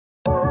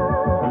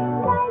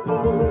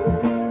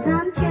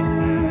come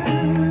true.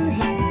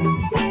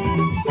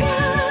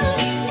 Love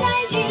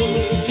thy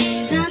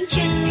dreams come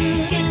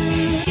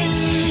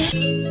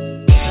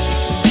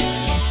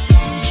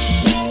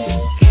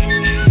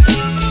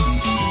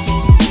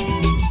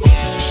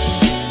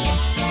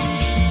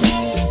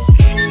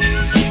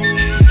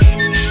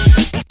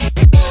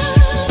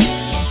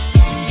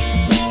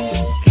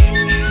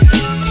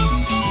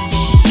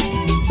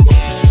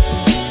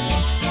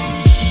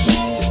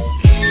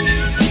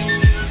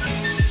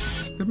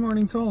Good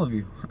morning to all of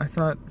you. I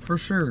thought for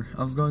sure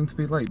I was going to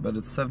be late, but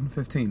it's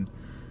 7:15.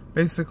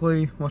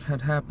 Basically, what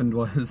had happened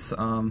was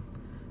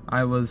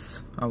I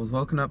was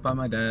woken up by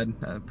my dad,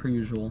 per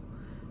usual,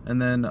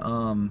 and then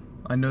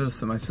I noticed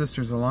that my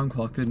sister's alarm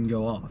clock didn't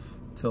go off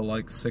till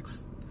like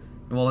 6.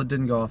 Well, it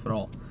didn't go off at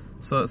all.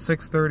 So at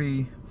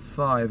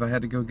 6:35, I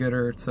had to go get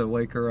her to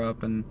wake her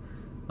up and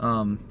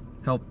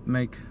help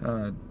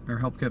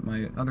get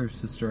my other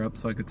sister up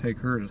so I could take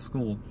her to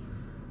school.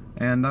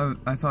 And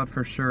I thought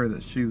for sure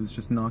that she was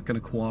just not going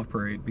to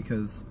cooperate,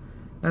 because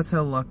that's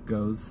how luck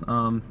goes.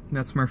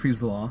 That's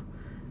Murphy's Law.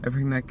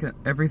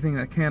 Everything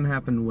that can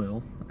happen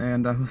will.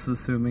 And I was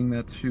assuming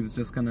that she was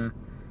just going to,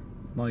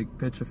 like,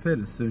 pitch a fit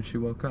as soon as she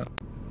woke up.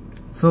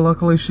 So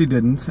luckily she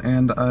didn't,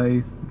 and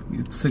I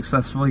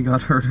successfully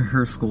got her to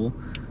her school.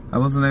 I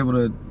wasn't able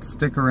to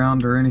stick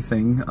around or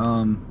anything.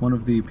 One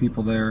of the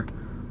people there,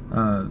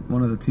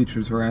 one of the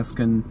teachers were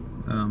asking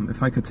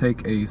if I could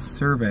take a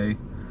survey.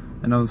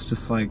 And I was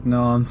just like,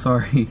 no, I'm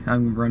sorry,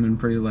 I'm running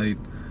pretty late.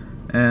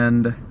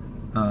 And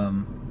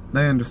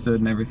they understood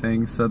and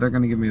everything, so they're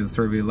going to give me the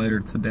survey later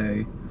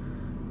today.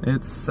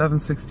 It's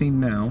 7:16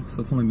 now,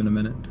 so it's only been a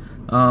minute.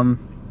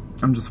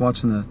 I'm just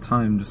watching the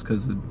time just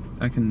because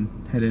I can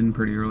head in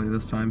pretty early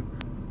this time.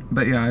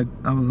 But yeah,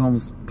 I was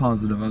almost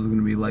positive I was going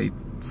to be late,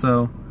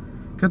 so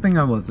good thing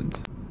I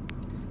wasn't.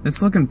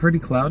 It's looking pretty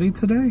cloudy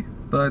today,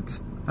 but,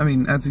 I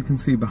mean, as you can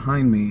see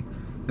behind me,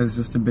 there's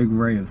just a big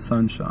ray of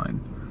sunshine.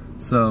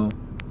 So,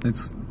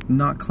 it's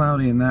not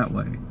cloudy in that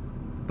way,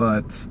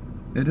 but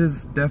it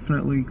is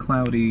definitely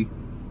cloudy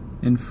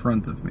in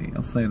front of me,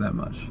 I'll say that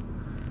much.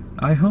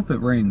 I hope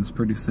it rains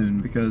pretty soon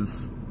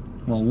because,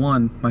 well,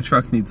 one, my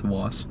truck needs a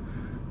wash,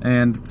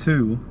 and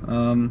two,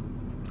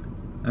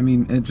 I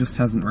mean, it just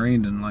hasn't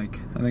rained in like,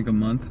 I think a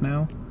month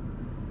now,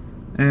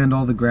 and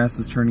all the grass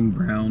is turning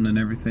brown and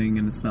everything,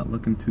 and it's not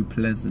looking too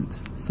pleasant,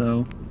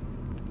 so,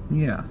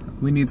 yeah,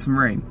 we need some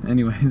rain.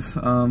 Anyways,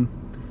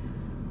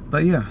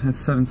 but yeah, it's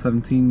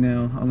 7:17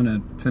 now. I'm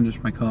gonna finish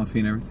my coffee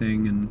and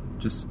everything and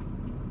just,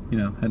 you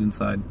know, head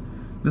inside.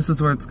 This is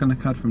where it's gonna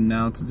cut from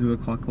now to 2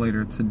 o'clock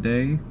later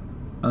today,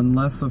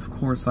 unless, of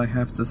course, I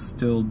have to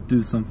still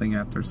do something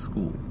after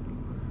school.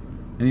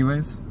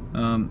 Anyways,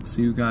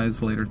 see you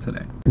guys later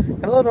today.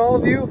 Hello to all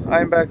of you.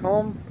 I'm back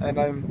home, and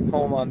I'm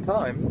home on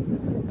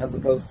time, as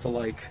opposed to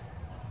like,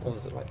 what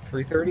was it, like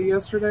 3:30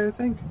 yesterday, I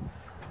think?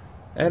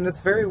 And it's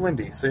very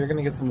windy, so you're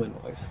gonna get some wind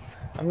noise.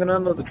 I'm gonna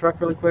unload the truck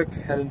really quick,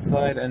 head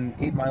inside, and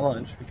eat my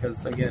lunch,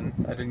 because, again,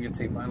 I didn't get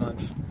to eat my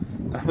lunch.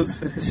 I was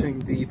finishing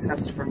the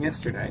test from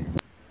yesterday.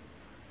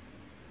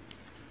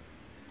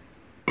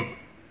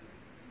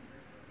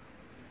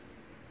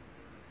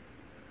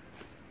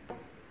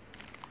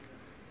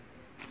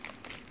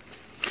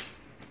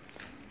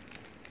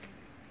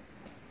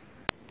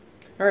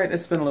 Alright,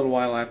 it's been a little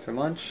while after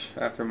lunch,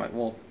 after my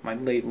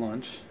late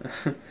lunch,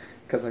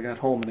 because I got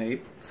home at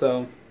 8,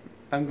 so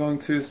I'm going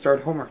to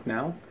start homework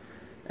now.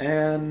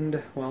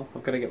 And, well,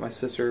 I've got to get my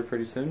sister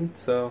pretty soon,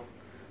 so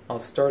I'll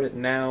start it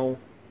now,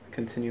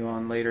 continue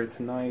on later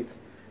tonight,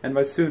 and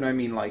by soon I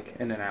mean like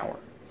in an hour,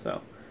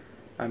 so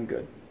I'm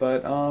good.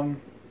 But,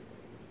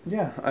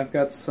 yeah, I've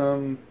got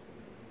some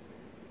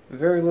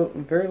very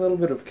little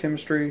bit of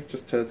chemistry,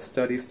 just to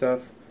study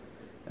stuff,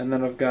 and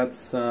then I've got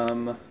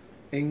some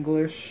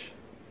English,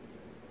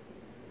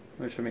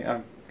 which, I mean,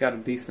 I've got a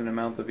decent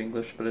amount of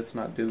English, but it's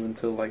not due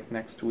until like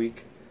next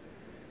week.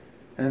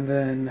 And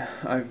then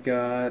I've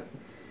got,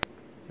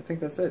 I think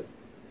that's it.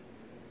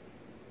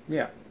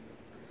 Yeah.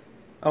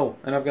 Oh,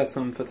 and I've got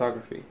some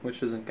photography,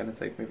 which isn't going to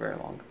take me very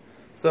long.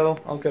 So,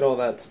 I'll get all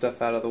that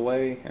stuff out of the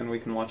way, and we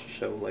can watch a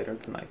show later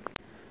tonight.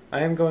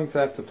 I am going to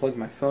have to plug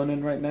my phone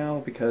in right now,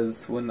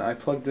 because when I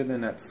plugged it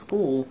in at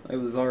school, it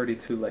was already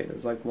too late. It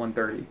was like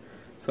 1:30.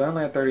 So I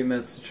only had 30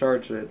 minutes to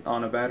charge it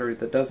on a battery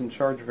that doesn't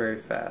charge very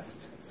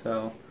fast.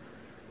 So,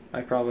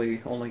 I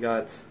probably only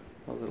got,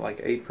 what was it, like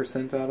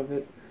 8% out of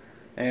it?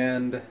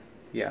 And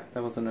yeah,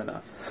 that wasn't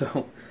enough.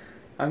 So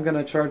I'm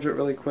gonna charge it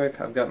really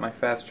quick. I've got my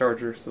fast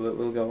charger, so it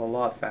will go a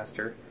lot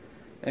faster,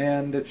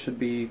 and it should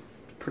be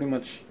pretty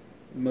much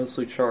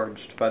mostly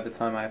charged by the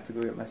time I have to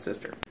go get my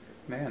sister.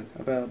 Man,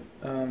 about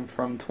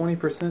from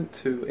 20%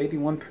 to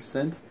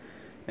 81%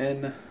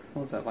 in,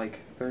 what was that, like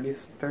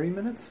 30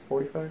 minutes?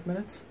 45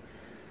 minutes?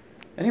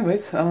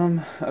 Anyways,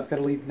 I've got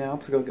to leave now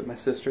to go get my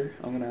sister.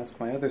 I'm gonna ask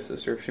my other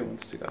sister if she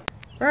wants to go.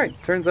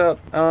 Alright, turns out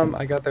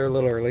I got there a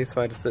little early,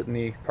 so I had to sit in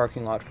the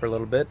parking lot for a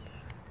little bit.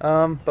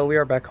 But we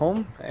are back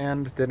home,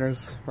 and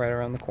dinner's right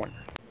around the corner.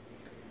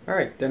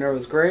 Alright, dinner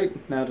was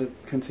great. Now to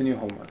continue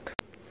homework.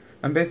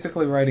 I'm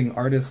basically writing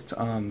artist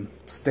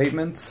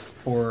statements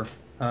for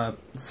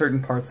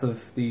certain parts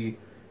of the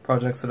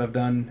projects that I've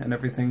done and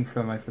everything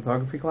for my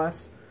photography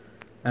class,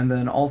 and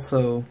then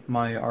also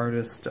my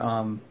artist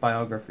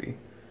biography.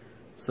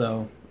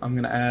 So I'm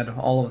going to add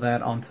all of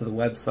that onto the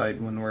website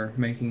when we're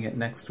making it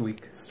next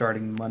week,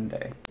 starting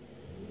Monday.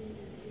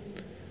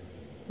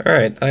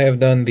 Alright, I have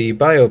done the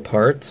bio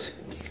part.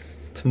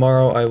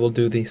 Tomorrow I will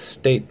do the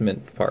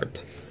statement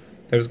part.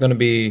 There's going to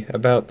be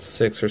about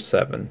 6 or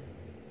 7.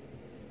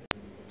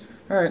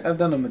 Alright, I've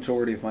done a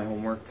majority of my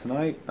homework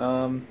tonight.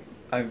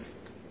 I've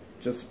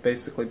just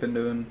basically been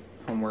doing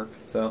homework,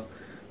 so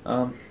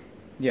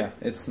yeah,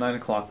 it's 9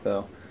 o'clock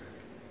though.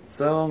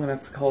 So I'm going to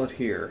have to call it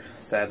here,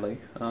 sadly.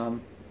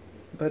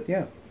 But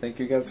yeah, thank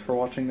you guys for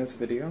watching this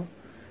video,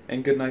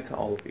 and good night to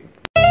all of you.